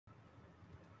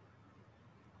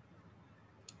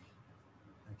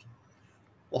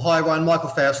Well, hi everyone, Michael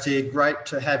Faust here. Great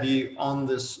to have you on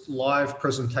this live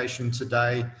presentation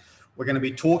today. We're going to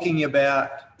be talking about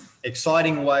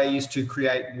exciting ways to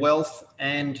create wealth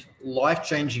and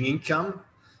life-changing income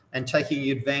and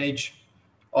taking advantage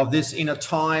of this in a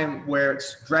time where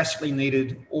it's drastically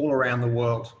needed all around the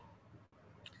world.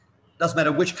 Doesn't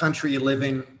matter which country you live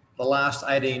in, the last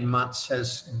 18 months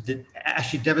has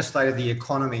actually devastated the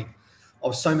economy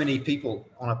of so many people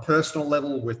on a personal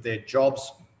level with their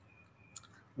jobs,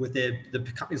 with the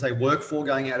companies they work for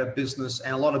going out of business,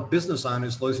 and a lot of business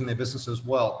owners losing their business as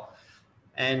well.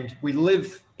 And we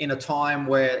live in a time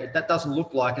where that doesn't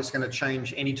look like it's going to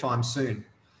change anytime soon.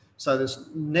 So there's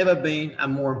never been a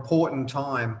more important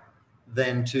time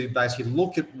than to basically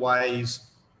look at ways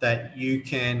that you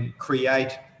can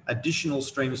create additional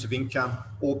streams of income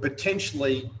or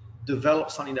potentially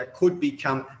develop something that could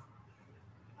become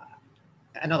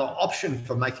another option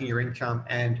for making your income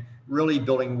and really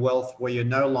building wealth where you're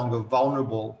no longer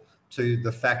vulnerable to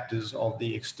the factors of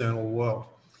the external world.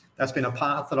 That's been a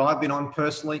path that I've been on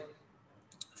personally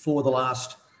for the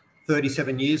last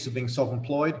 37 years of being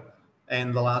self-employed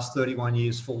and the last 31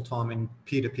 years full-time in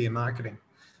peer-to-peer marketing.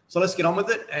 So let's get on with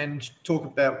it and talk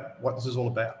about what this is all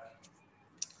about.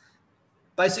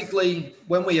 Basically,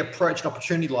 when we approach an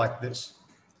opportunity like this,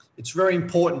 it's very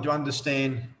important to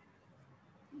understand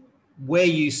where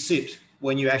you sit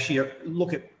when you actually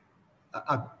look at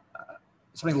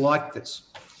something like this,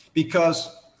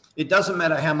 because it doesn't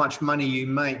matter how much money you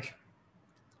make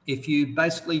if you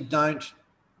basically don't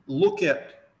look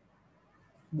at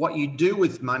what you do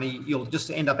with money. You'll just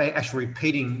end up actually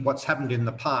repeating what's happened in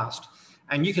the past.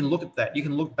 And you can look at that. You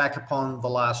can look back upon the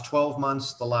last 12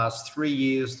 months, the last 3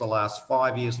 years, the last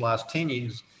 5 years, last 10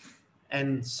 years,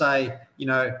 and say, you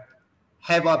know,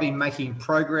 have I been making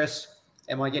progress?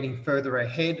 Am I getting further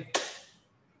ahead?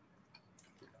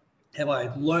 Have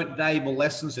I learnt valuable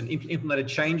lessons and implemented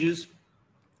changes?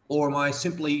 Or am I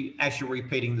simply actually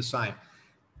repeating the same?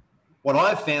 What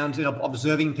I've found in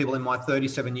observing people in my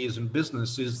 37 years in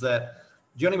business is that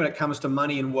generally when it comes to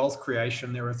money and wealth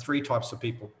creation, there are three types of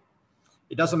people.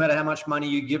 It doesn't matter how much money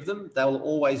you give them, they'll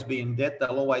always be in debt,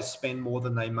 they'll always spend more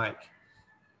than they make.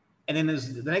 And then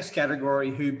there's the next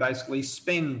category who basically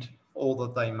spend all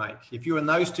that they make. If you're in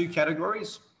those two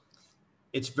categories,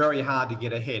 it's very hard to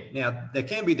get ahead. Now, there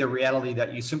can be the reality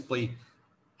that you simply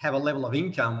have a level of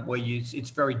income where it's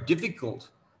very difficult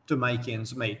to make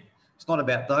ends meet. It's not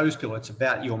about those people, it's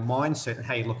about your mindset and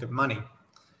how you look at money.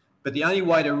 But the only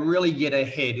way to really get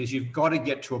ahead is you've got to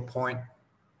get to a point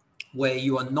where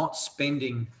you are not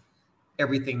spending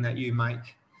everything that you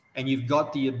make. And you've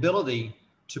got the ability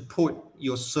to put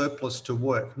your surplus to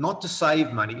work, not to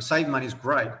save money. Save money is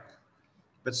great,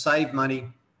 but save money,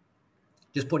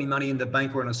 just putting money in the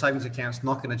bank or in a savings account is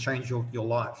not going to change your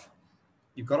life.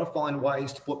 You've got to find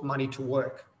ways to put money to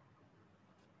work.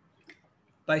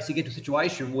 Basically get to a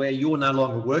situation where you're no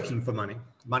longer working for money.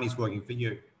 Money's working for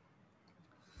you.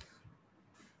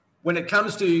 When it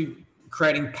comes to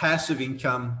creating passive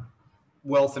income,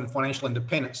 wealth and financial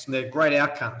independence, and they're great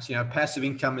outcomes. You know, passive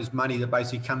income is money that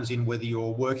basically comes in whether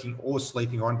you're working or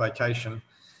sleeping or on vacation.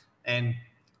 And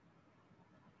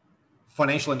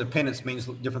financial independence means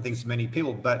different things to many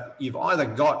people, but you've either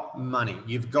got money,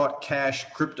 you've got cash,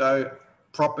 crypto,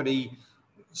 property,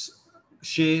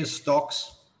 shares,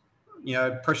 stocks, you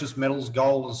know, precious metals,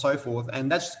 gold, and so forth, and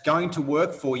that's going to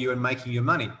work for you and making you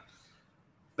money.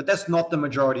 But that's not the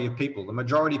majority of people. The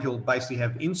majority of people basically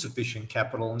have insufficient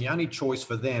capital, and the only choice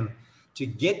for them to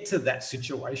get to that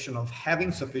situation of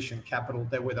having sufficient capital,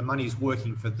 that where the money is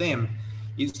working for them,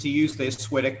 is to use their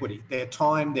sweat equity, their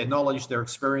time, their knowledge, their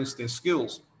experience, their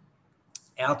skills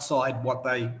outside what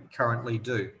they currently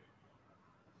do.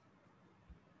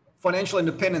 Financial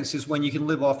independence is when you can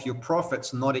live off your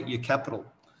profits, not at your capital.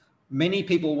 Many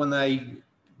people, when they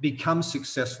become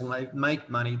successful and they make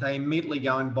money, they immediately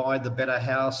go and buy the better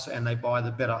house and they buy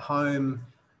the better home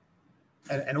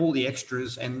and all the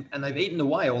extras, and they've eaten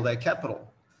away all their capital.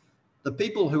 The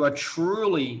people who are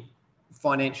truly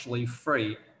financially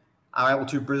free are able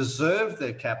to preserve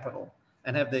their capital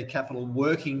and have their capital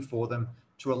working for them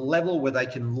to a level where they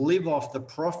can live off the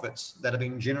profits that have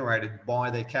been generated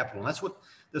by their capital. And that's what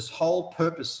this whole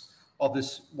purpose of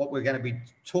this, what we're going to be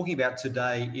talking about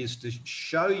today, is to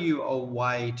show you a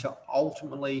way to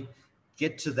ultimately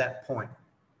get to that point.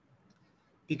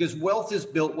 Because wealth is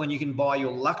built when you can buy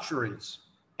your luxuries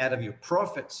out of your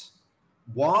profits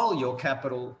while your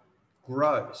capital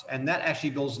grows. And that actually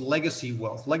builds legacy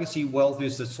wealth. Legacy wealth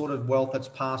is the sort of wealth that's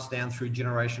passed down through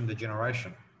generation to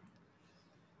generation.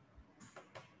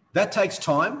 That takes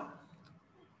time,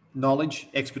 knowledge,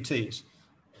 expertise.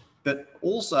 But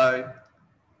also,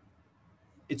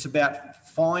 It's about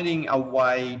finding a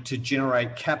way to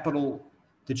generate capital,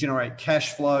 to generate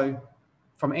cash flow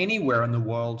from anywhere in the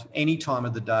world, any time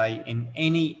of the day, in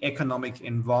any economic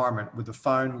environment with a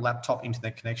phone, laptop,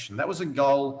 internet connection. That was a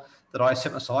goal that I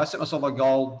set myself. I set myself a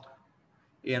goal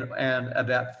and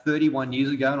about 31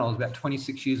 years ago, and I was about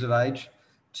 26 years of age,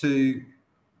 to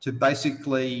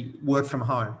basically work from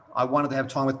home. I wanted to have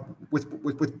time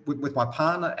with my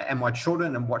partner and my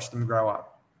children and watch them grow up.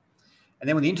 And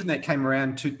then when the internet came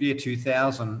around to year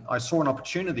 2000, I saw an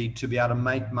opportunity to be able to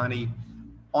make money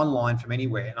online from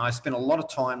anywhere. And I spent a lot of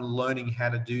time learning how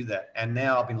to do that. And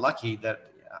now I've been lucky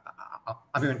that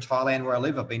I'm here in Thailand where I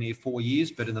live. I've been here 4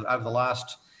 years, but over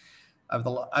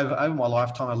my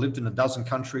lifetime, I lived in a dozen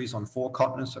countries on 4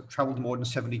 continents. I've traveled to more than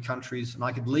 70 countries, and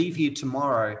I could leave here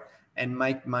tomorrow and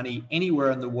make money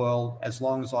anywhere in the world as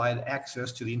long as I had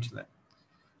access to the internet.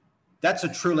 That's a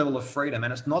true level of freedom.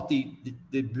 And it's not the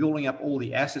building up all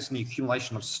the assets and the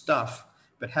accumulation of stuff,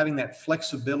 but having that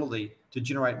flexibility to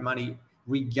generate money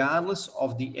regardless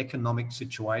of the economic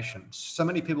situation. So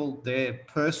many people, their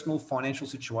personal financial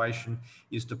situation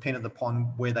is dependent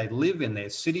upon where they live in their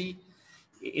city,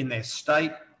 in their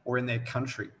state, or in their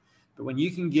country. But when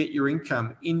you can get your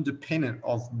income independent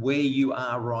of where you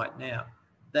are right now,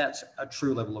 that's a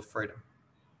true level of freedom.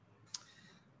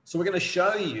 So we're going to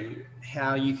show you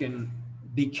how you can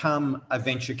become a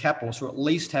venture capitalist, or at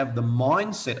least have the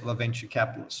mindset of a venture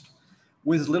capitalist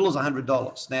with as little as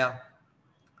 $100. Now,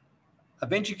 a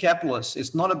venture capitalist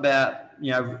is not about,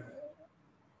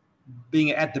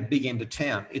 being at the big end of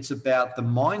town. It's about the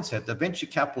mindset. The venture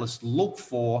capitalists look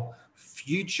for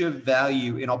future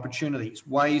value in opportunities,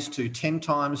 ways to 10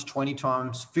 times, 20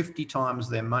 times, 50 times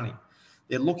their money.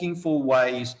 They're looking for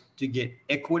ways to get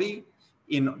equity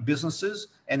in businesses,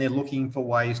 and they're looking for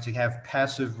ways to have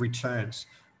passive returns.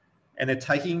 And they're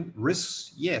taking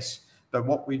risks, yes. But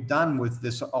what we've done with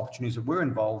this opportunities that we're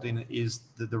involved in is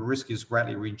that the risk is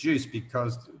greatly reduced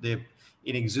because they're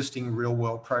in existing real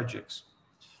world projects.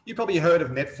 You've probably heard of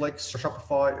Netflix,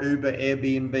 Shopify, Uber,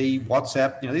 Airbnb,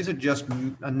 WhatsApp. These are just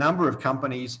a number of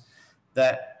companies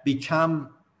that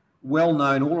become well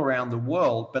known all around the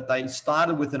world, but they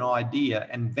started with an idea,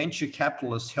 and venture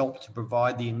capitalists helped to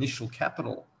provide the initial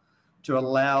capital to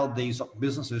allow these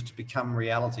businesses to become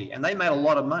reality. And they made a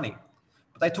lot of money.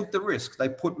 They took the risk. They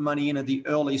put money in at the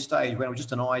early stage when it was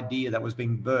just an idea that was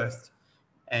being birthed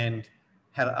and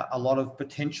had a lot of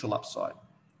potential upside.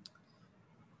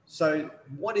 So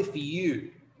what if you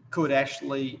could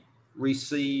actually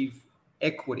receive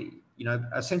equity,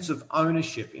 a sense of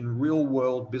ownership in real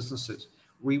world businesses,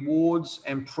 rewards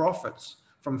and profits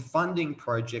from funding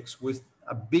projects with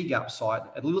a big upside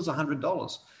at little as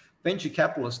 $100? Venture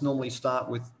capitalists normally start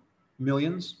with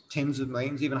millions, tens of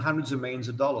millions, even hundreds of millions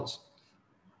of dollars.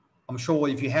 I'm sure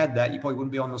if you had that, you probably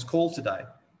wouldn't be on this call today.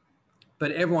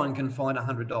 But everyone can find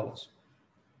 $100.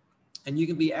 And you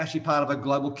can be actually part of a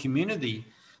global community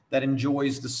that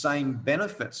enjoys the same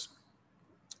benefits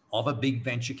of a big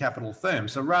venture capital firm.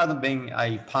 So rather than being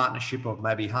a partnership of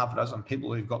maybe half a dozen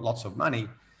people who've got lots of money,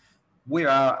 we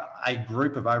are a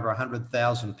group of over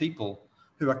 100,000 people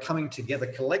who are coming together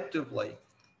collectively.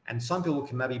 And some people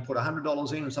can maybe put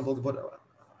 $100 in, and some people can put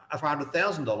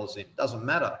 $100,000 in. Doesn't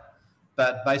matter.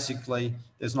 But basically,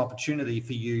 there's an opportunity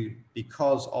for you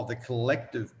because of the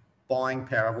collective buying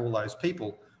power of all those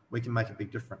people. We can make a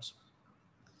big difference.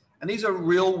 And these are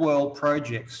real world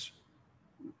projects,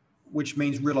 which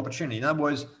means real opportunity. In other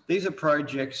words, these are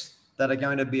projects that are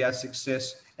going to be a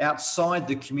success outside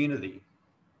the community.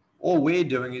 All we're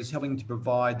doing is helping to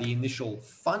provide the initial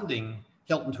funding,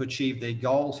 help them to achieve their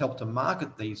goals, help to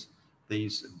market these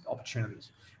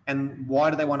opportunities. And why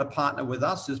do they want to partner with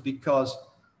us? Is because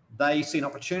they see an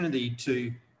opportunity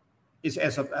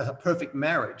as a perfect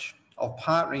marriage of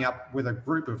partnering up with a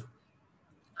group of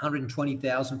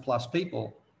 120,000 plus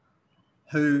people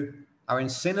who are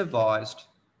incentivized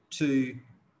to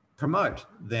promote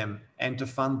them and to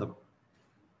fund them.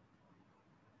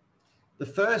 The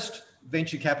first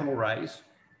venture capital raise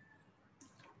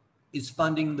is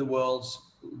funding the world's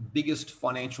biggest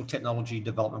financial technology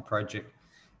development project.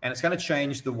 And it's going to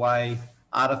change the way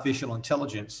artificial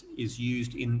intelligence is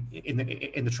used in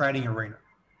the trading arena.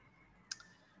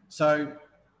 So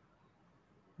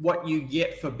what you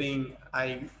get for being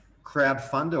a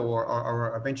crowdfunder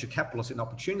or a venture capitalist in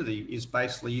opportunity is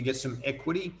basically you get some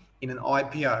equity in an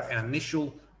IPO, an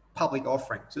initial public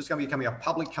offering. So it's going to be becoming a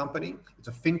public company. It's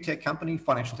a fintech company,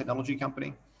 financial technology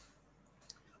company,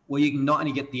 where you can not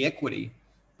only get the equity,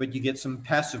 but you get some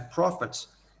passive profits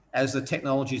as the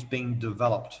technology is being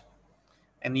developed.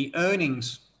 And the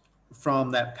earnings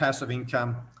from that passive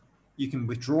income, you can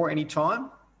withdraw anytime,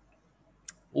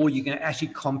 or you can actually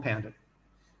compound it.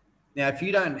 Now, if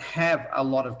you don't have a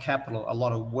lot of capital, a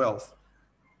lot of wealth,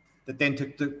 that then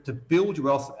to build your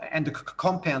wealth and to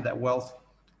compound that wealth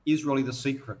is really the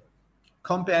secret.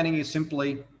 Compounding is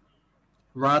simply,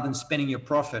 rather than spending your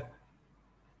profit,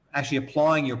 actually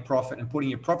applying your profit and putting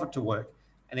your profit to work,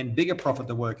 and then bigger profit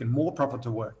to work and more profit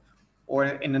to work. Or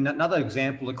in another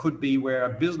example, it could be where a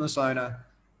business owner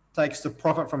takes the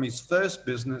profit from his first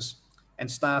business and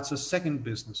starts a second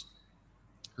business,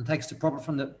 and takes the profit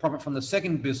from the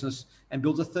second business and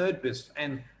builds a third business.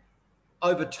 And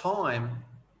over time,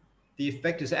 the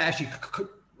effect is actually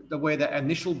the way that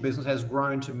initial business has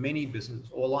grown to many businesses,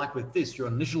 or like with this, your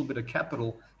initial bit of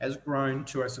capital has grown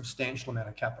to a substantial amount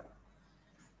of capital.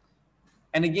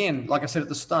 And again, like I said at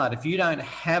the start, if you don't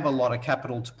have a lot of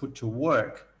capital to put to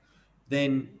work,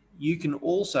 then you can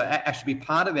also actually be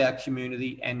part of our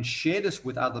community and share this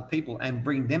with other people and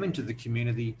bring them into the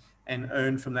community and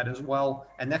earn from that as well.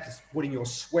 And that's putting your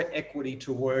sweat equity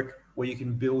to work where you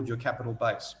can build your capital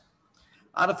base.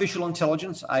 Artificial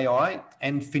intelligence, AI,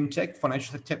 and fintech,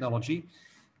 financial technology,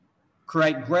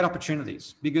 create great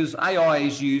opportunities because AI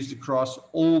is used across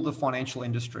all the financial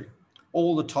industry.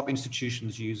 All the top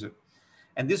institutions use it.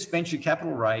 And this venture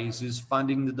capital raise is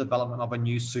funding the development of a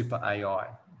new super AI.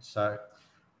 So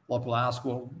a lot of people ask,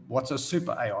 well, what's a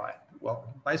super AI?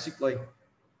 Well, basically,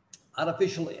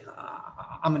 artificial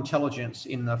intelligence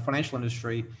in the financial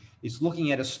industry is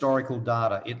looking at historical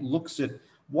data. It looks at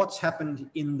what's happened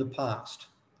in the past.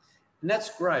 And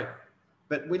that's great.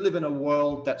 But we live in a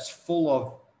world that's full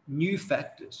of new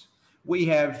factors. We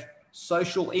have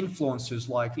social influencers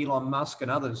like Elon Musk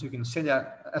and others who can send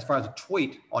out, as far as a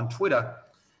tweet on Twitter,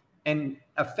 and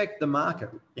affect the market.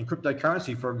 In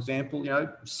cryptocurrency, for example,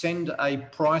 send a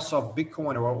price of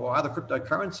Bitcoin or other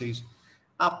cryptocurrencies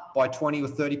up by 20 or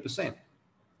 30%,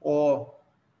 or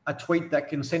a tweet that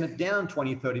can send it down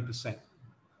 20, 30%.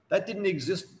 That didn't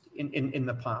exist in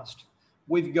the past.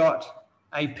 We've got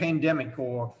a pandemic,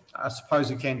 or a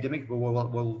supposed pandemic, but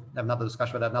we'll have another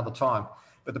discussion about that another time.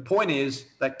 But the point is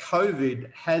that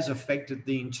COVID has affected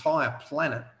the entire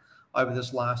planet over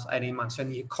this last 18 months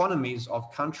and the economies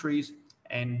of countries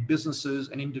and businesses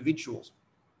and individuals.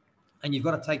 And you've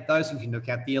got to take those into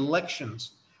account. The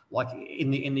elections, like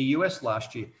in the US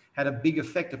last year, had a big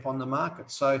effect upon the market.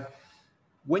 So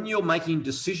when you're making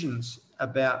decisions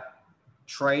about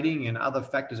trading and other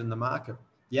factors in the market,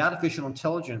 the artificial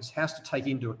intelligence has to take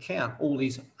into account all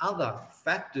these other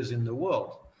factors in the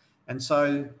world. And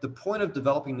so the point of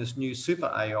developing this new super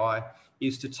AI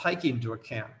is to take into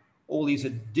account all these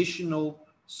additional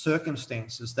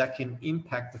circumstances that can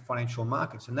impact the financial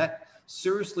markets. And that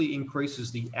seriously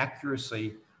increases the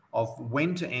accuracy of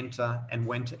when to enter and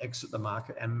when to exit the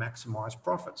market and maximize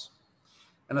profits.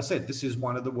 And I said, this is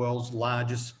one of the world's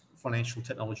largest financial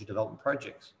technology development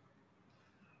projects.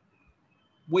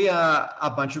 We are a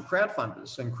bunch of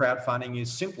crowdfunders, and crowdfunding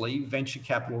is simply venture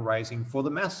capital raising for the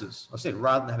masses. I said,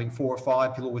 rather than having 4 or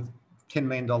 5 people with $10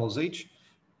 million each,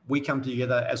 we come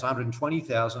together as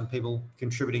 120,000 people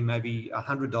contributing maybe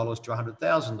 $100 to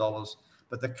 $100,000,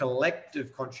 but the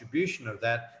collective contribution of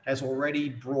that has already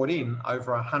brought in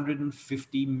over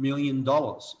 $150 million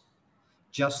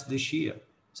just this year.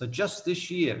 So just this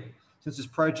year, since this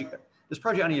project this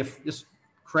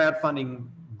crowdfunding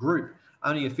group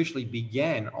only officially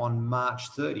began on March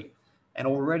 30, and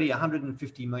already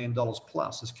 $150 million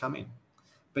plus has come in.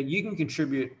 But you can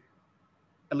contribute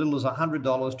as little as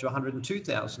 $100 to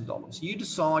 $102,000. You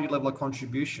decide your level of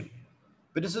contribution.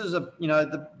 But this is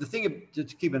the thing to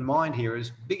keep in mind here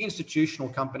is big institutional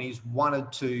companies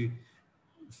wanted to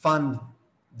fund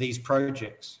these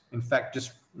projects. In fact,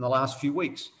 just in the last few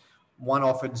weeks, one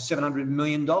offered $700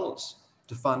 million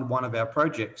to fund one of our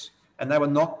projects, and they were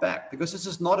knocked back because this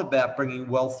is not about bringing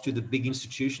wealth to the big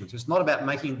institutions. It's not about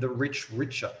making the rich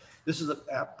richer. This is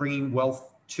about bringing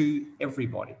wealth to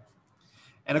everybody.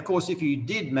 And of course, if you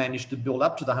did manage to build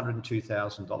up to the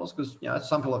 $102,000, because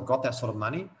some people have got that sort of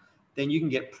money, then you can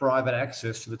get private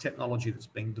access to the technology that's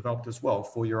being developed as well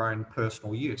for your own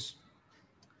personal use.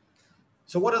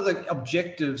 So what are the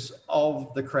objectives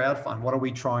of the crowdfund? What are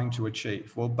we trying to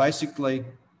achieve? Well, basically,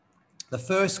 the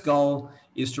first goal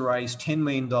is to raise $10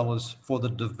 million for the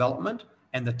development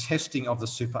and the testing of the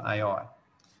super AI,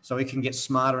 so it can get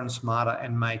smarter and smarter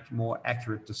and make more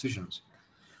accurate decisions.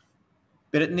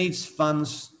 But it needs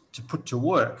funds to put to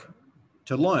work,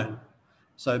 to learn.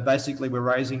 So basically, we're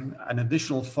raising an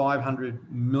additional $500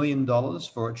 million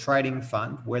for a trading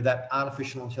fund where that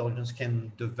artificial intelligence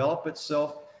can develop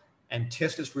itself and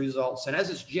test its results. And as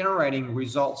it's generating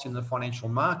results in the financial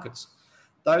markets,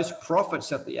 those profits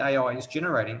that the AI is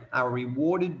generating are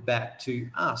rewarded back to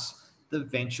us, the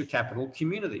venture capital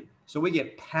community. So we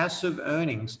get passive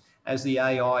earnings as the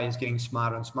AI is getting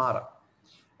smarter and smarter.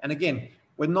 And again,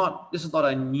 this is not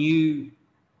a new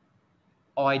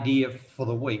idea for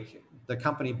the week. The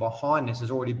company behind this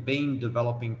has already been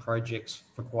developing projects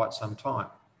for quite some time.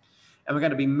 And we're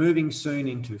going to be moving soon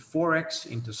into Forex,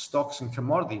 into stocks and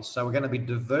commodities. So we're going to be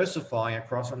diversifying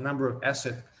across a number of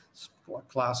asset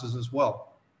classes as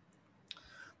well.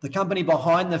 The company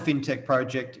behind the FinTech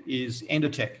project is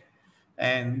Endotech.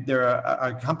 And they're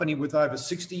a company with over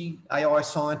 60 AI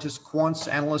scientists,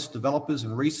 quants, analysts, developers,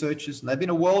 and researchers. And they've been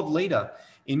a world leader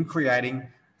in creating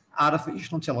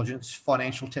artificial intelligence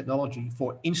financial technology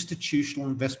for institutional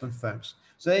investment firms.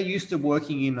 So they're used to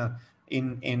working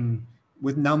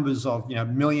with numbers of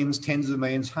millions, tens of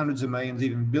millions, hundreds of millions,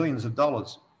 even billions of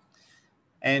dollars.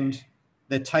 And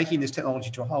they're taking this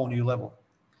technology to a whole new level.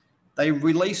 They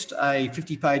released a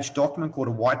 50-page document called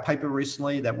a white paper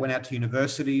recently that went out to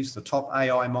universities, the top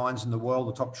AI minds in the world,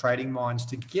 the top trading minds,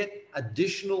 to get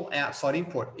additional outside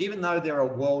input. Even though they're a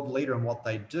world leader in what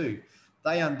they do,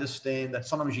 they understand that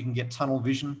sometimes you can get tunnel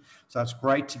vision. So it's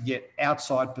great to get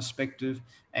outside perspective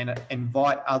and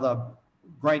invite other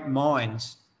great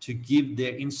minds to give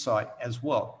their insight as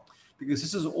well. Because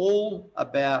this is all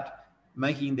about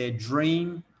making their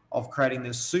dream of creating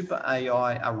this super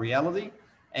AI a reality,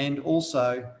 and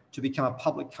also to become a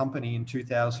public company in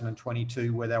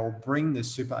 2022 where they will bring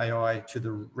this super AI to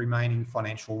the remaining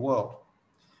financial world.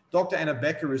 Dr. Anna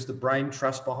Becker is the brain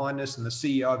trust behind this and the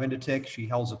CEO of Endotech. She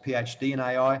holds a PhD in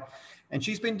AI, and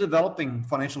she's been developing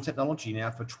financial technology now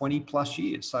for 20 plus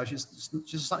years. So she's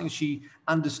just something she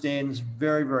understands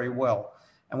very, very well.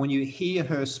 And when you hear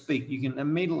her speak, you can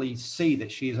immediately see that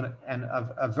she is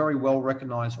a very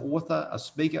well-recognized author, a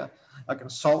speaker, a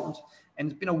consultant, and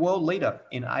has been a world leader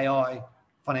in AI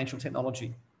financial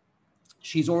technology.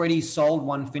 She's already sold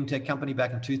one fintech company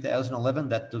back in 2011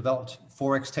 that developed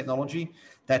Forex technology.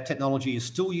 That technology is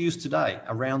still used today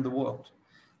around the world.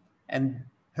 And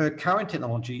her current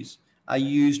technologies are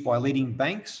used by leading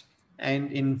banks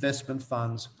and investment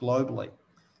funds globally.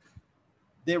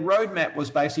 Their roadmap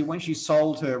was basically when she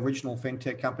sold her original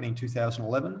fintech company in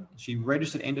 2011, she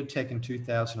registered Endotech in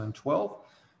 2012,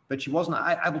 but she wasn't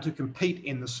able to compete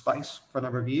in the space for a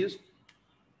number of years.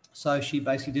 So she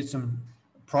basically did some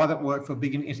private work for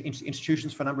big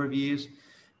institutions for a number of years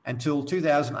until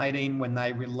 2018 when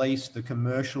they released the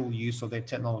commercial use of their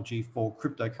technology for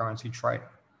cryptocurrency trading.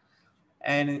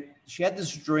 And she had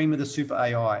this dream of the super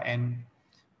AI. And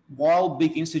while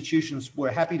big institutions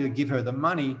were happy to give her the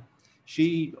money,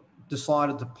 she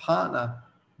decided to partner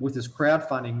with this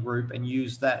crowdfunding group and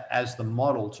use that as the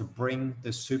model to bring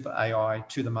this super AI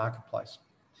to the marketplace.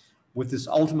 With this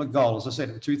ultimate goal, as I said,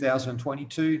 in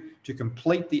 2022, to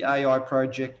complete the AI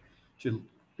project, to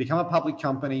become a public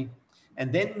company,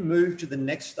 and then move to the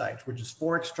next stage, which is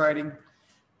Forex trading,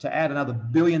 to add another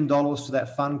 $1 billion to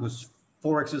that fund, because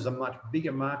Forex is a much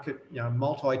bigger market,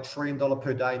 multi-trillion-dollar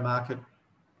per day market.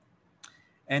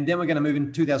 And then we're going to move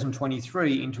in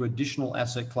 2023 into additional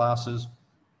asset classes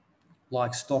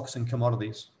like stocks and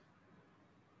commodities.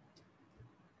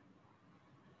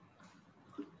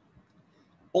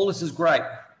 All this is great,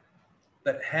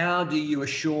 but how do you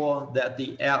assure that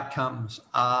the outcomes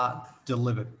are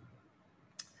delivered?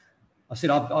 I said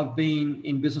I've been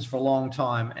in business for a long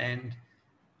time, and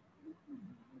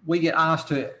we get asked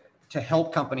to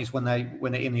help companies when they're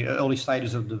in the early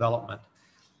stages of development,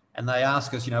 and they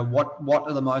ask us, what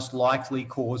are the most likely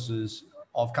causes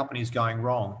of companies going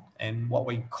wrong? And what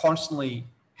we constantly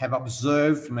have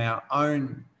observed from our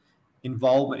own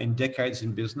involvement in decades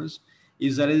in business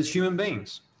is that it is human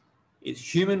beings.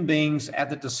 It's human beings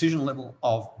at the decision level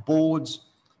of boards,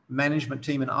 management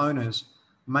team, and owners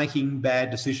making bad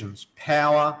decisions.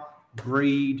 Power,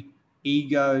 greed,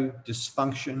 ego,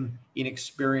 dysfunction,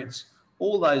 inexperience,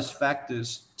 all those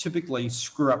factors typically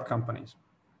screw up companies.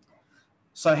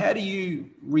 So how do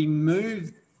you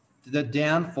remove the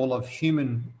downfall of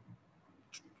human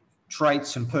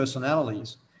traits and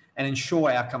personalities and ensure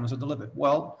outcomes are delivered?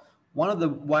 Well, one of the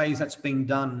ways that's being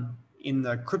done in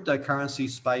the cryptocurrency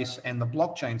space and the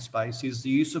blockchain space is the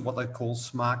use of what they call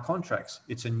smart contracts.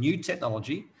 It's a new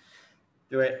technology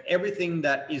where everything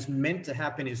that is meant to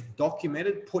happen is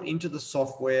documented, put into the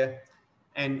software,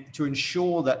 and to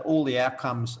ensure that all the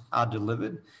outcomes are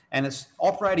delivered. And it's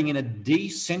operating in a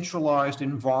decentralized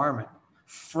environment,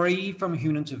 free from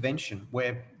human intervention,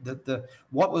 where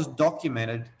what was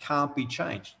documented can't be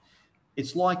changed.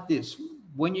 It's like this: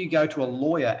 when you go to a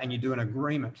lawyer and you do an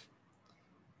agreement,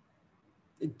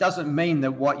 it doesn't mean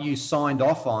that what you signed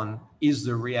off on is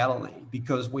the reality,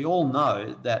 because we all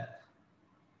know that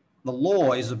the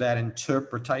law is about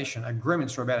interpretation.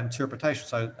 Agreements are about interpretation.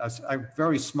 So a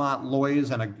very smart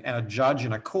lawyers and a judge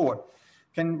in a court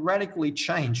can radically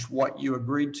change what you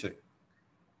agreed to.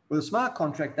 With a smart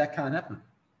contract, that can't happen.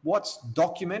 What's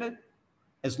documented,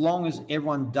 as long as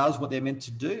everyone does what they're meant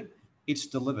to do, it's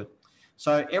delivered.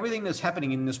 So everything that's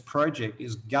happening in this project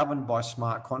is governed by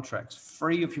smart contracts,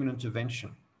 free of human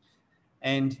intervention.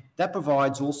 And that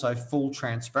provides also full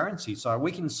transparency. So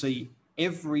we can see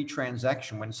every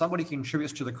transaction. When somebody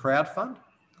contributes to the crowd fund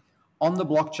on the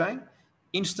blockchain,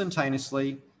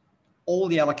 instantaneously, all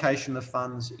the allocation of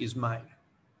funds is made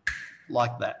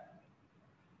like that.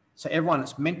 So everyone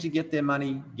that's meant to get their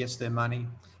money gets their money.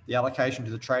 The allocation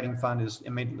to the trading fund is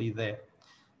immediately there.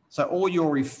 So all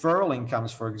your referral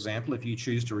incomes, for example, if you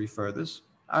choose to refer this,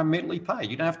 are immediately paid.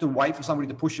 You don't have to wait for somebody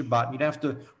to push a button. You don't have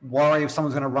to worry if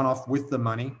someone's going to run off with the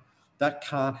money. That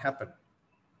can't happen.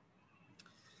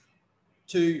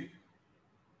 When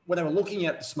they were looking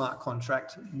at the smart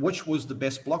contract, which was the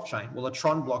best blockchain? Well, the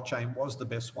Tron blockchain was the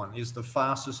best one. It's the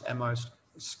fastest and most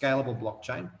scalable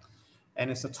blockchain,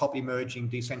 and it's the top emerging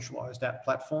decentralized app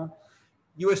platform.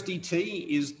 USDT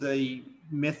is the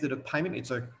method of payment.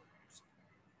 It's a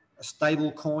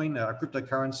stable coin, a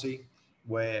cryptocurrency,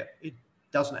 where it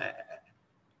doesn't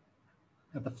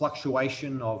have the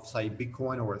fluctuation of, say,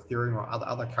 Bitcoin or Ethereum or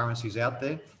other currencies out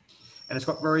there. And it's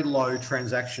got very low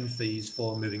transaction fees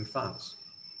for moving funds.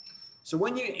 So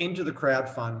when you enter the crowd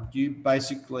fund, you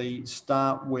basically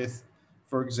start with,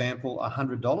 for example,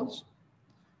 $100,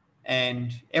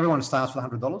 and everyone starts with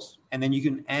 $100, and then you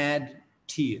can add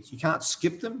tiers. You can't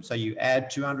skip them. So you add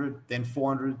 200, then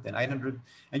 400, then 800,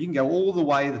 and you can go all the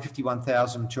way to the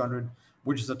 51,200,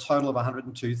 which is a total of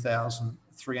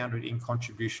 102,300 in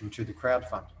contribution to the crowd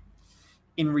fund.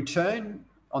 In return,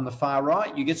 on the far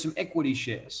right, you get some equity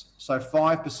shares. So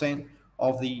 5%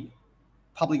 of the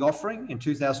public offering in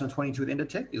 2022 with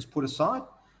Endotech is put aside,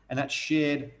 and that's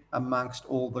shared amongst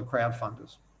all the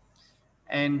crowdfunders.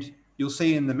 And you'll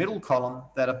see in the middle column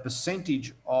that a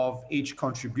percentage of each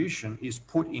contribution is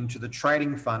put into the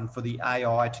trading fund for the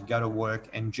AI to go to work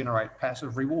and generate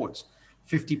passive rewards.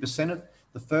 50% of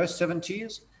the first 7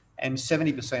 tiers and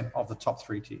 70% of the top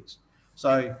 3 tiers.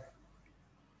 So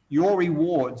your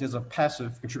rewards as a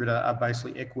passive contributor are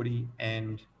basically equity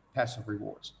and passive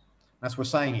rewards. That's what we're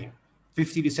saying here.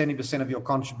 50 to 70% of your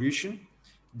contribution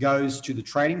goes to the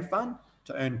trading fund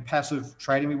to earn passive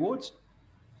trading rewards.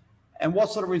 And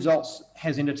what sort of results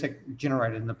has Endotech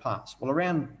generated in the past? Well,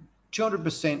 around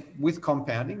 200% with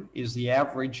compounding is the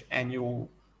average annual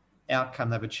outcome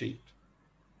they've achieved.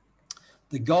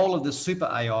 The goal of the super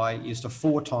AI is to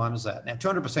 4 times that. Now,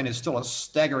 200% is still a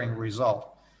staggering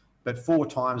result, but 4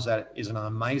 times that is an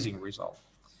amazing result.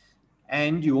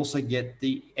 And you also get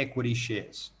the equity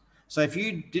shares. So if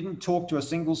you didn't talk to a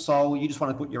single soul, you just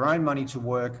want to put your own money to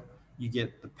work, you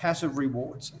get the passive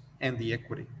rewards and the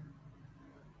equity.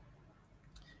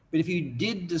 But if you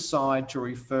did decide to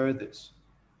refer this,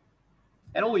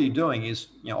 and all you're doing is,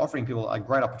 offering people a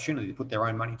great opportunity to put their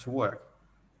own money to work,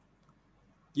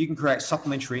 you can create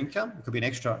supplementary income. It could be an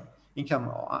extra income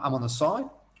on the side,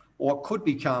 or it could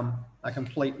become a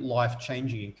complete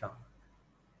life-changing income.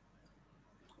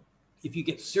 If you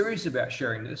get serious about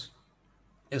sharing this,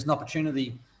 there's an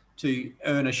opportunity to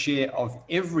earn a share of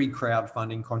every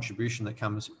crowdfunding contribution that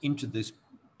comes into this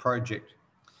project,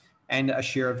 and a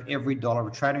share of every dollar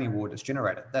of trading reward that's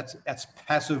generated. That's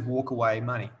passive walkaway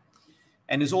money.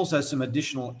 And there's also some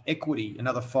additional equity,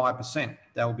 another 5%,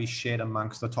 that will be shared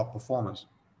amongst the top performers.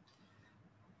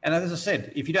 And as I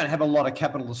said, if you don't have a lot of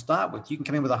capital to start with, you can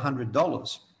come in with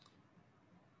 $100,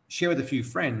 share with a few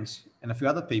friends and a few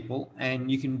other people, and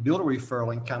you can build a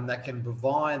referral income that can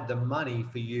provide the money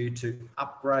for you to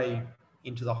upgrade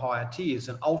into the higher tiers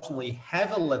and ultimately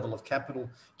have a level of capital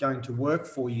going to work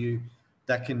for you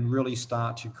that can really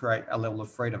start to create a level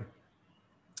of freedom.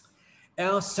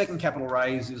 Our second capital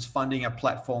raise is funding a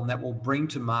platform that will bring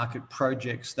to market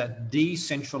projects that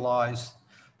decentralize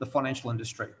the financial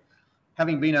industry.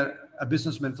 Having been a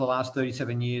businessman for the last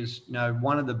 37 years,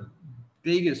 one of the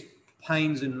biggest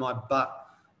pains in my butt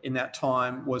in that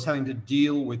time was having to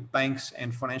deal with banks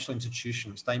and financial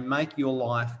institutions. They make your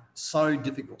life so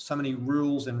difficult, so many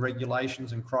rules and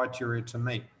regulations and criteria to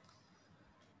meet.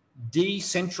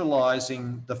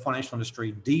 Decentralizing the financial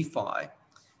industry, DeFi,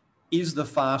 is the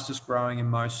fastest growing and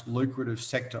most lucrative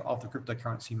sector of the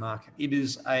cryptocurrency market. It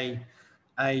is a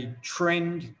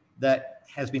trend that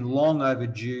has been long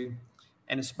overdue,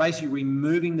 and it's basically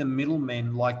removing the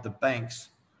middlemen like the banks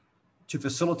to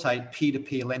facilitate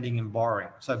peer-to-peer lending and borrowing.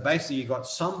 So basically you've got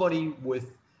somebody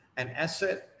with an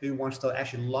asset who wants to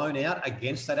actually loan out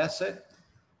against that asset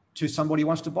to somebody who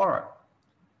wants to borrow.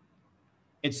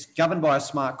 It's governed by a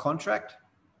smart contract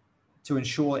to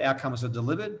ensure outcomes are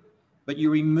delivered, but you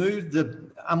remove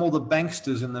all the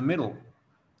banksters in the middle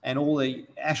and all the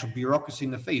actual bureaucracy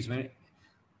and the fees. I mean,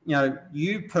 you know,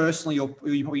 you personally, or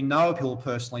you probably know people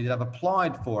personally that have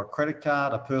applied for a credit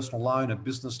card, a personal loan, a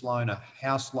business loan, a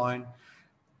house loan,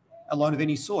 a loan of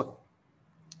any sort.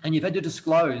 And you've had to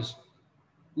disclose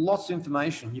lots of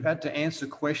information. You've had to answer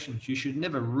questions you should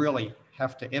never really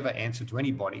have to ever answer to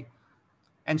anybody,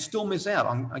 and still miss out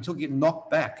until you get knocked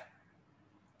back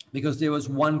because there was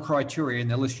one criteria in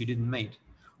the list you didn't meet,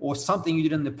 or something you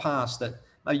did in the past that,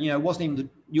 you know, wasn't even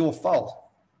your fault,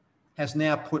 has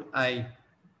now put a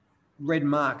red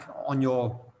mark on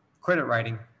your credit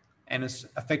rating and it's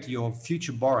affected your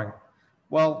future borrowing.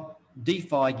 Well,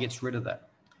 DeFi gets rid of that.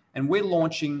 And we're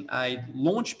launching a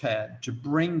launch pad to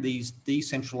bring these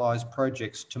decentralized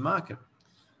projects to market.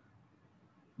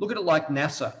 Look at it like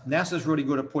NASA. NASA's really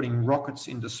good at putting rockets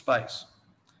into space,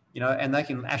 you know, and they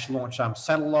can actually launch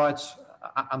satellites,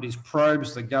 these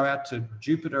probes that go out to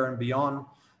Jupiter and beyond,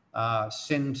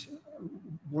 send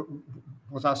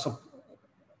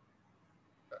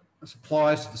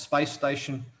supplies to the space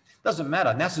station. Doesn't matter.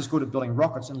 NASA's good at building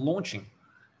rockets and launching.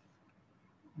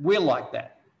 We're like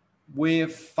that. We're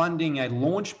funding a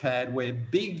launch pad where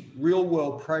big real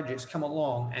world projects come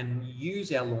along and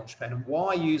use our launch pad. And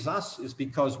why use us is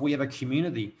because we have a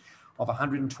community of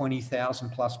 120,000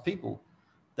 plus people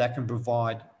that can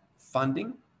provide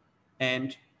funding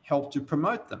and help to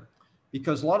promote them.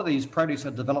 Because a lot of these projects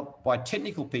are developed by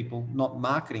technical people, not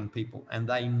marketing people, and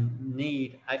they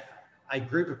need a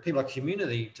group of people, a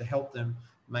community, to help them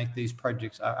make these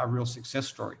projects a real success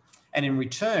story. And in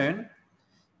return,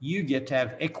 you get to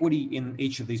have equity in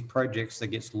each of these projects that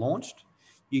gets launched.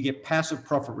 You get passive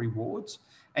profit rewards,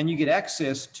 and you get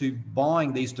access to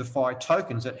buying these DeFi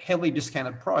tokens at heavily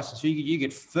discounted prices. So you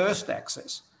get first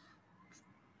access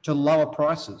to lower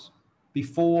prices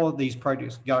before these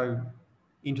projects go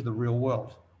into the real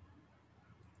world.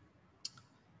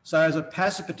 So as a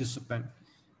passive participant,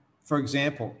 for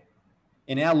example,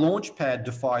 in our Launchpad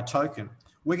DeFi token,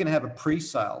 we're going to have a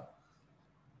pre-sale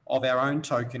of our own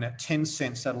token at 10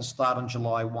 cents that'll start on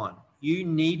July 1. You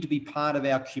need to be part of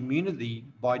our community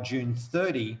by June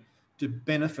 30 to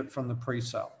benefit from the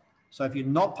pre-sale. So if you're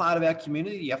not part of our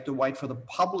community, you have to wait for the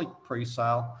public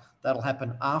pre-sale. That'll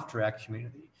happen after our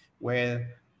community,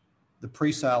 where the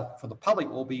pre-sale for the public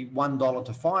will be $1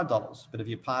 to $5. But if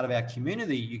you're part of our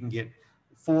community, you can get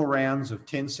 4 rounds of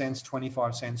 10 cents,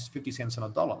 25 cents, 50 cents,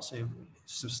 and $1. So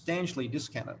substantially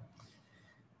discounted.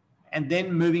 And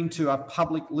then moving to a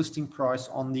public listing price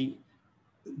on the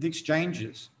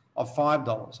exchanges of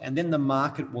 $5. And then the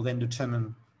market will then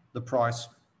determine the price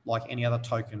like any other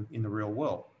token in the real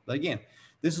world. But again,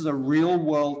 this is a real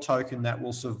world token that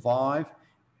will survive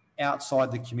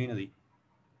outside the community.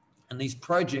 And these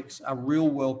projects are real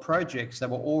world projects that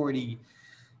were already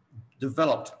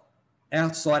developed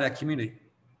outside our community.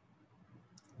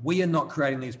 We are not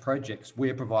creating these projects. We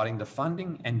are providing the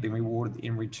funding and being rewarded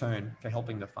in return for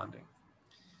helping the funding.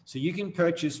 So you can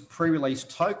purchase pre-release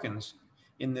tokens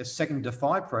in the second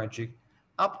DeFi project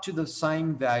up to the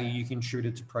same value you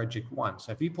contributed to project 1.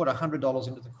 So if you put $100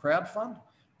 into the crowd fund,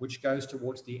 which goes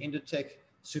towards the Endotech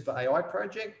Super AI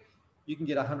project, you can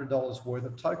get $100 worth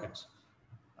of tokens.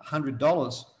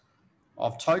 $100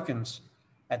 of tokens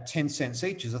at 10 cents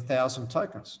each is 1,000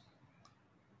 tokens.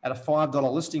 At a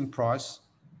 $5 listing price,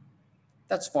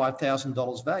 that's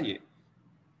 $5,000 value.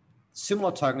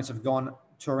 Similar tokens have gone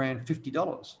to around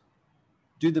 $50.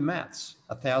 Do the maths.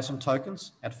 1,000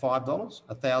 tokens at $5,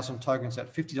 1,000 tokens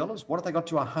at $50. What if they got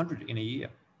to 100 in a year?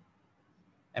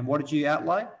 And what did you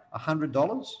outlay?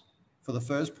 $100 for the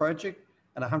first project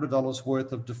and $100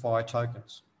 worth of DeFi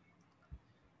tokens.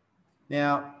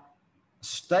 Now,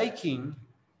 staking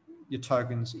your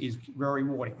tokens is very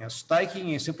rewarding. Now, staking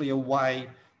is simply a way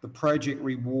the project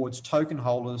rewards token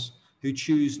holders who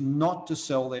choose not to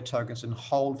sell their tokens and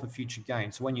hold for future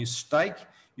gain. So when you stake,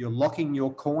 you're locking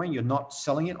your coin, you're not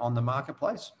selling it on the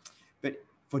marketplace. But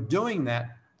for doing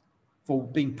that, for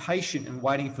being patient and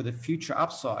waiting for the future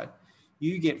upside,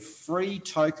 you get free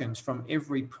tokens from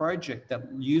every project that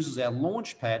uses our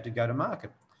Launchpad to go to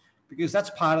market, because that's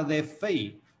part of their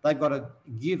fee. They've got to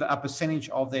give a percentage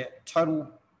of their total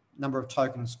number of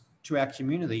tokens to our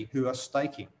community who are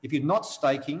staking. If you're not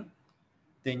staking,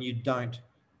 then you don't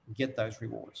get those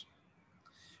rewards.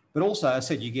 But also, as I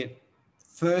said, you get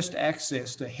first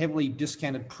access to heavily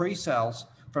discounted pre-sales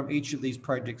from each of these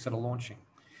projects that are launching.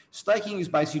 Staking is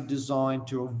basically designed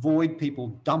to avoid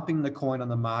people dumping the coin on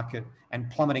the market and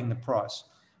plummeting the price.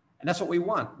 And that's what we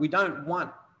want. We don't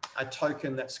want a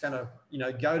token that's going to,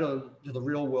 go to the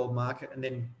real world market and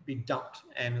then be dumped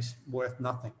and is worth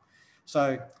nothing.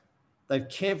 So they've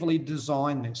carefully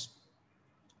designed this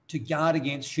to guard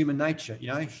against human nature.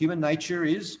 Human nature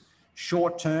is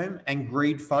short-term and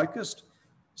greed-focused.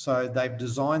 So they've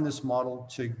designed this model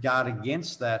to guard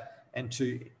against that and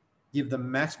to give the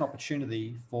maximum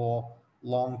opportunity for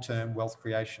long-term wealth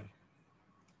creation.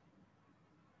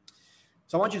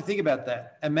 So I want you to think about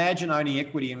that. Imagine owning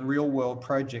equity in real-world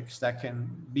projects that can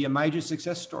be a major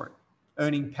success story,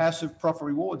 earning passive profit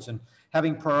rewards and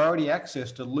having priority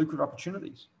access to lucrative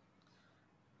opportunities,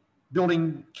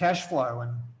 building cash flow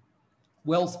and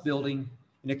wealth building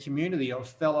in a community of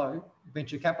fellow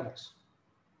venture capitalists.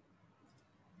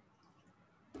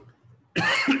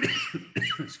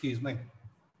 Excuse me.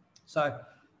 So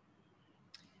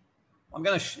I'm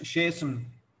going to share some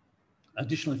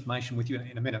additional information with you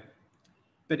in a minute.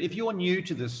 But if you're new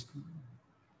to this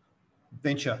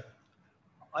venture,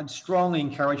 I'd strongly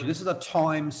encourage you. This is a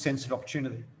time-sensitive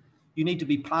opportunity. You need to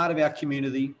be part of our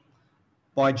community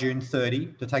by June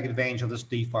 30 to take advantage of this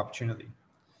DeFi opportunity.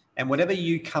 And whatever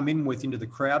you come in with into the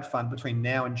crowd fund between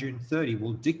now and June 30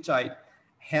 will dictate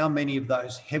how many of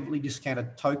those heavily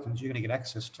discounted tokens you're going to get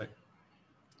access to.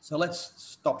 So let's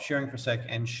stop sharing for a sec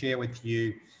and share with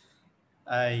you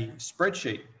a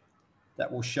spreadsheet that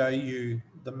will show you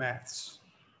the maths.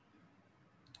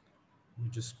 You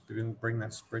just bring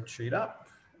that spreadsheet up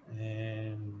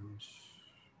and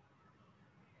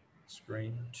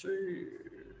screen 2.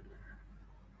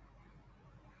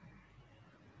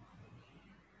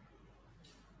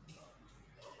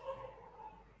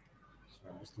 So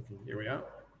I'm just looking, here we are.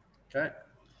 Okay.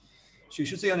 So you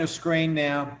should see on your screen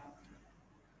now,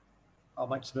 I'll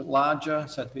make this a bit larger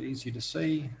so it's a bit easier to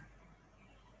see.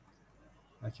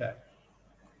 Okay.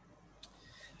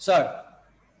 So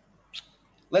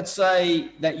let's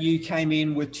say that you came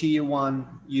in with tier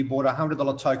 1, you bought a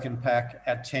 $100 token pack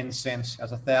at 10 cents,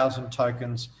 as 1,000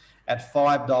 tokens at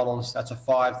 $5, that's a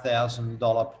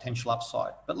 $5,000 potential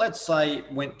upside. But let's say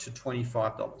it went to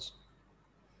 $25.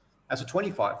 That's a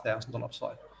 $25,000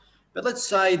 upside. But let's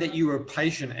say that you were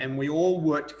patient and we all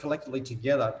worked collectively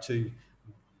together to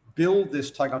build this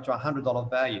token up to a $100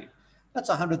 value. That's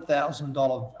a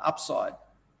 $100,000 upside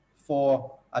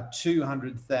for a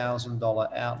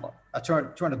 $200,000 outlay, a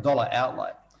 $200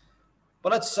 outlay.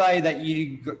 But let's say that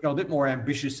you got a bit more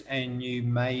ambitious and you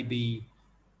maybe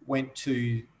went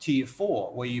to tier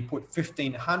 4 where you put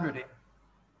 1,500 in.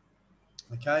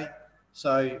 Okay,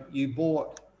 so you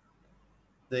bought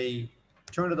the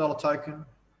 $200 token.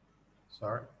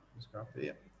 Sorry, let's go up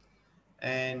here.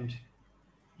 And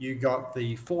you got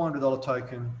the $400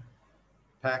 token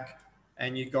pack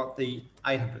and you got the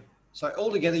 800. So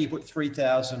altogether you put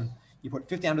 3,000, you put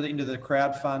 1,500 into the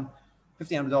crowd fund,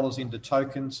 $1,500 into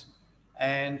tokens.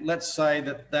 And let's say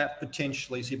that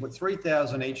potentially, so you put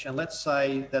 3,000 each, and let's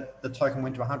say that the token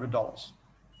went to $100.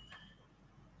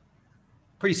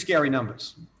 Pretty scary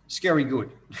numbers, scary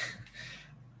good.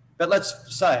 But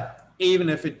let's say, even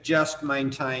if it just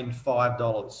maintained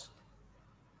 $5,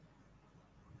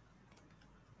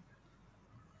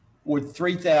 would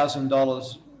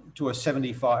 $3,000 to a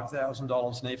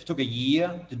 $75,000. And if it took a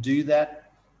year to do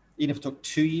that, even if it took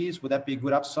 2 years, would that be a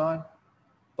good upside?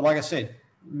 But like I said,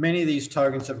 many of these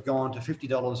tokens have gone to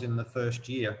 $50 in the first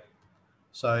year.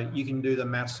 So you can do the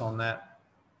maths on that.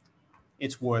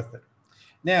 It's worth it.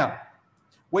 Now,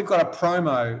 we've got a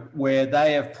promo where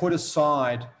they have put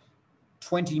aside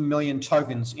 20 million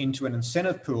tokens into an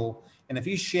incentive pool. And if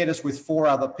you share this with 4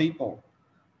 other people,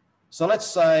 so let's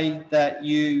say that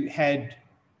you had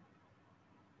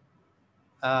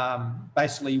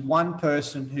basically one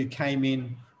person who came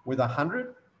in with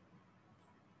 100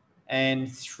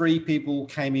 and 3 people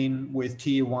came in with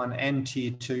tier 1 and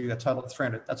tier 2, a total of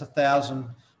 300. That's 1,000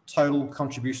 total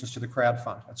contributions to the crowd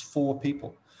fund. That's 4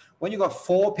 people. When you've got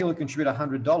 4 people who contribute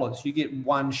 $100, you get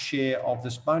 1 share of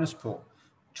this bonus pool.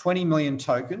 20 million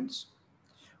tokens.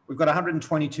 We've got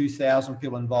 122,000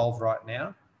 people involved right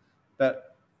now,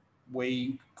 but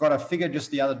we got a figure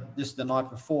just the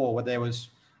night before where there was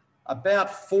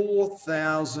about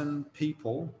 4,000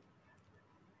 people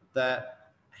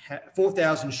that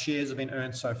 4,000 shares have been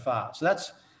earned so far. So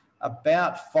that's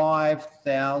about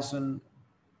 5,000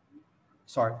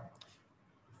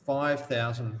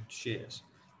 shares.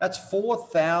 That's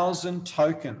 4,000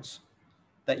 tokens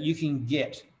that you can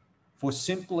get for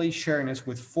simply sharing this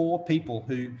with 4 people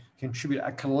who contribute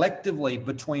collectively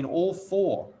between all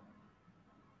 4,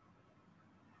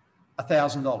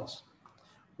 $1,000.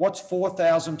 What's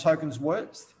 4,000 tokens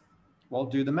worth? Well,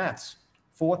 do the maths.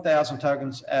 4,000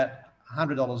 tokens at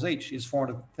 $100 each is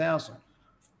 400,000.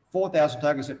 4,000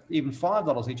 tokens at even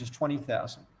 $5 each is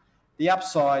 20,000. The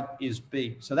upside is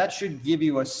big. So that should give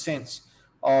you a sense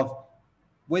of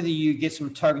whether you get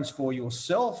some tokens for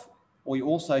yourself or you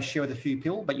also share with a few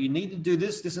people, but you need to do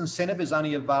this. This incentive is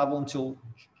only available until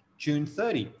June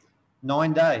 30,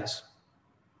 9 days,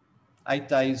 8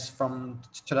 days from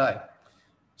today.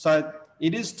 So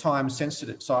it is time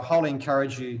sensitive. So I wholly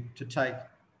encourage you to take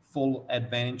full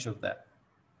advantage of that.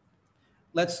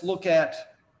 Let's look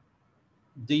at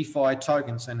DeFi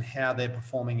tokens and how they're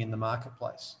performing in the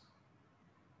marketplace.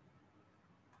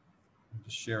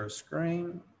 Just share a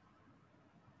screen.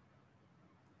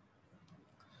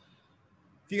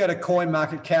 If you go to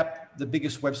CoinMarketCap, the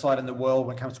biggest website in the world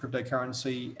when it comes to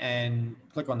cryptocurrency, and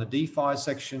click on the DeFi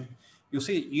section, you'll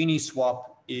see that Uniswap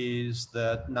is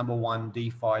the #1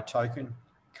 DeFi token,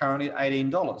 currently at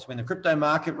 $18. When the crypto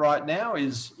market right now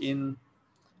is in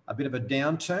a bit of a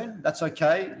downturn, that's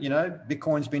okay. You know,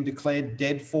 Bitcoin's been declared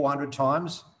dead 400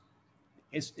 times.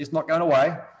 It's not going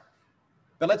away.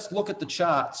 But let's look at the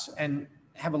charts and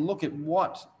have a look at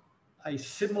what a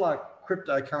similar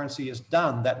cryptocurrency has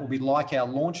done that will be like our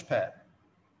launch pad.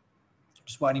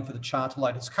 Just waiting for the chart to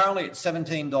load. It's currently at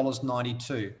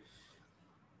 $17.92.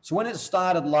 So when it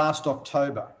started last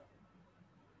October,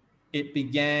 it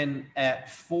began at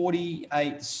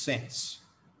 48 cents.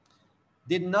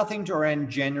 Did nothing to around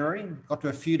January, got to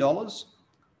a few dollars,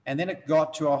 and then it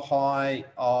got to a high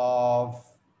of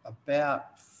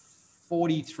about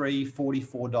 $43,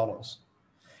 $44.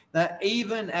 Now,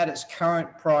 even at its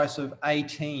current price of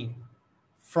 18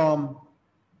 from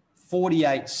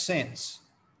 48 cents,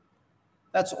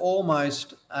 that's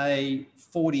almost a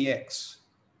 40x,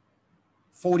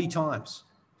 40 times.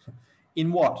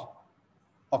 In what?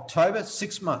 October,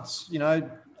 6 months,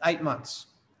 8 months.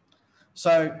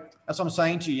 So as I'm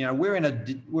saying to you, we're in a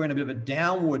bit of a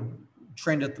downward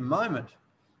trend at the moment,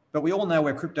 but we all know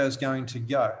where crypto is going to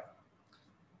go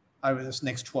over this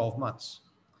next 12 months.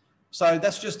 So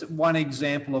that's just one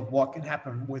example of what can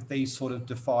happen with these sort of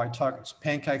DeFi tokens.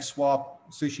 Pancake Swap,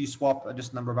 Sushi Swap, and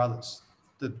just a number of others.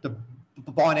 The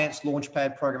Binance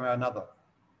Launchpad program are another.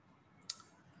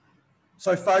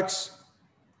 So folks,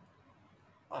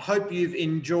 I hope you've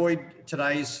enjoyed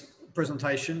today's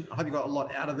presentation. I hope you got a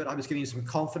lot out of it. I hope it's giving you some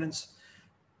confidence.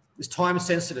 It's time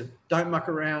sensitive. Don't muck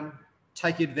around.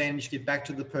 Take advantage. Get back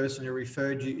to the person who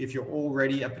referred you. If you're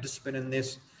already a participant in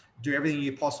this, do everything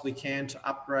you possibly can to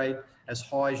upgrade as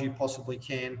high as you possibly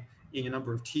can in your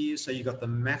number of tiers, so you've got the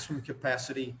maximum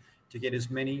capacity to get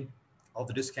as many of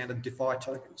the discounted DeFi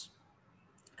tokens.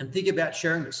 And think about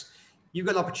sharing this. You've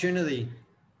got an opportunity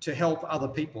to help other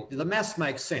people. The maths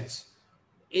makes sense.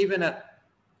 Even at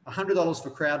 $100 for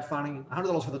crowdfunding,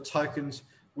 $100 for the tokens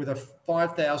with a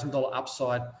 $5,000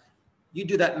 upside, you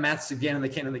do that maths again and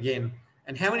again and again.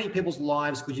 And how many people's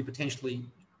lives could you potentially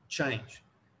change?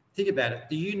 Think about it.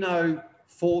 Do you know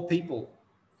 4 people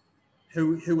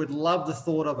who would love the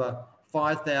thought of a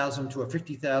 $5,000 to a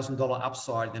 $50,000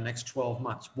 upside in the next 12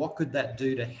 months? What could that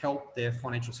do to help their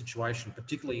financial situation,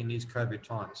 particularly in these COVID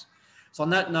times? So on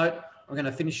that note, I'm going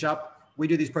to finish up. We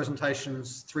do these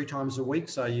presentations 3 times a week,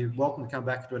 so you're welcome to come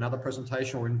back to another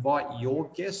presentation or invite your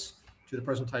guests to the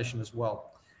presentation as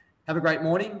well. Have a great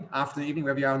morning, afternoon, evening,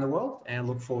 wherever you are in the world, and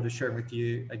look forward to sharing with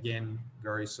you again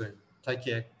very soon. Take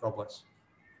care. God bless.